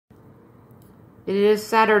It is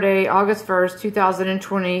Saturday, August 1st,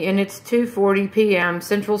 2020, and it's 2:40 p.m.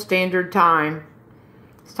 Central Standard Time.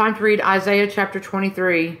 It's time to read Isaiah chapter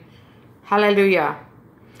 23. Hallelujah.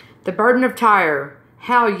 The burden of Tyre,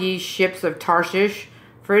 howl ye ships of Tarshish,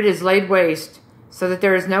 for it is laid waste, so that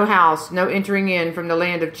there is no house, no entering in from the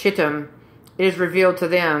land of Chittim. It is revealed to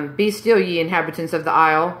them, be still ye inhabitants of the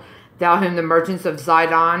isle, thou whom the merchants of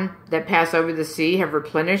Zidon that pass over the sea have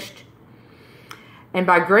replenished. And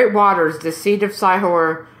by great waters the seed of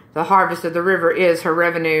Sihor, the harvest of the river, is her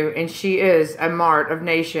revenue, and she is a mart of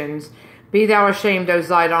nations. Be thou ashamed, O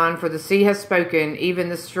Zidon, for the sea has spoken, even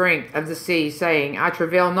the strength of the sea, saying, I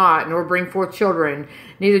travail not, nor bring forth children,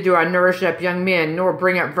 neither do I nourish up young men, nor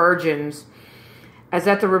bring up virgins. As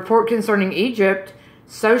at the report concerning Egypt,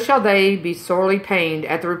 so shall they be sorely pained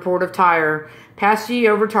at the report of Tyre. Pass ye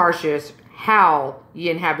over Tarshish, howl, ye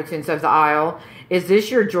inhabitants of the isle. Is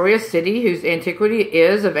this your joyous city, whose antiquity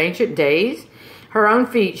is of ancient days? Her own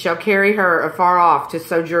feet shall carry her afar off to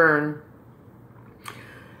sojourn.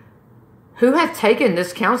 Who hath taken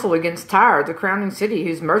this counsel against Tyre, the crowning city,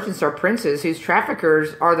 whose merchants are princes, whose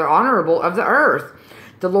traffickers are the honourable of the earth?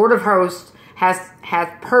 The Lord of hosts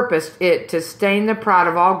hath purposed it to stain the pride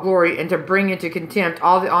of all glory, and to bring into contempt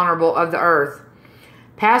all the honourable of the earth.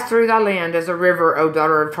 Pass through thy land as a river, O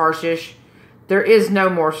daughter of Tarshish. There is no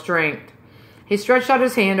more strength. He stretched out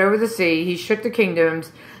his hand over the sea. He shook the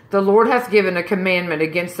kingdoms. The Lord hath given a commandment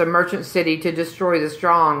against the merchant city to destroy the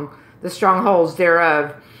strongholds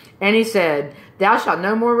thereof. And he said, Thou shalt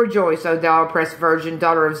no more rejoice, O thou oppressed virgin,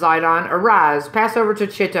 daughter of Zidon. Arise, pass over to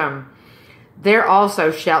Chittim. There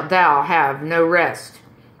also shalt thou have no rest.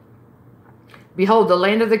 Behold, the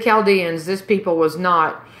land of the Chaldeans, this people was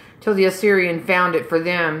not, till the Assyrian found it for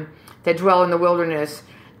them that dwell in the wilderness.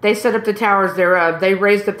 They set up the towers thereof, they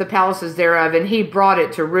raised up the palaces thereof, and he brought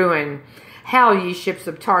it to ruin. Howl, ye ships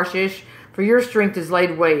of Tarshish, for your strength is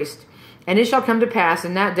laid waste. And it shall come to pass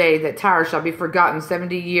in that day that Tyre shall be forgotten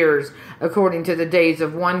 70 years, according to the days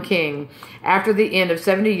of one king. After the end of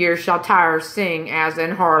 70 years shall Tyre sing as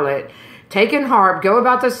an harlot. Take an harp, go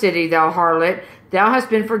about the city, thou harlot. Thou hast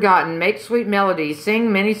been forgotten, make sweet melodies,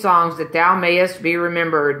 sing many songs, that thou mayest be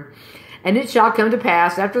remembered. And it shall come to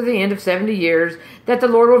pass, after the end of 70 years, that the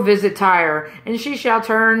Lord will visit Tyre, and she shall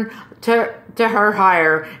turn to her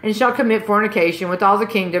hire, and shall commit fornication with all the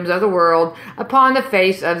kingdoms of the world upon the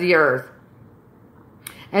face of the earth.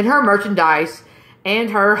 And her merchandise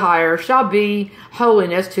and her hire shall be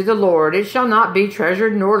holiness to the Lord. It shall not be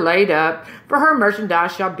treasured nor laid up, for her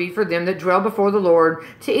merchandise shall be for them that dwell before the Lord,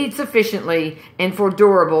 to eat sufficiently, and for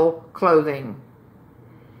durable clothing.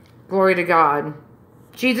 Glory to God.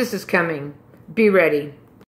 Jesus is coming. Be ready.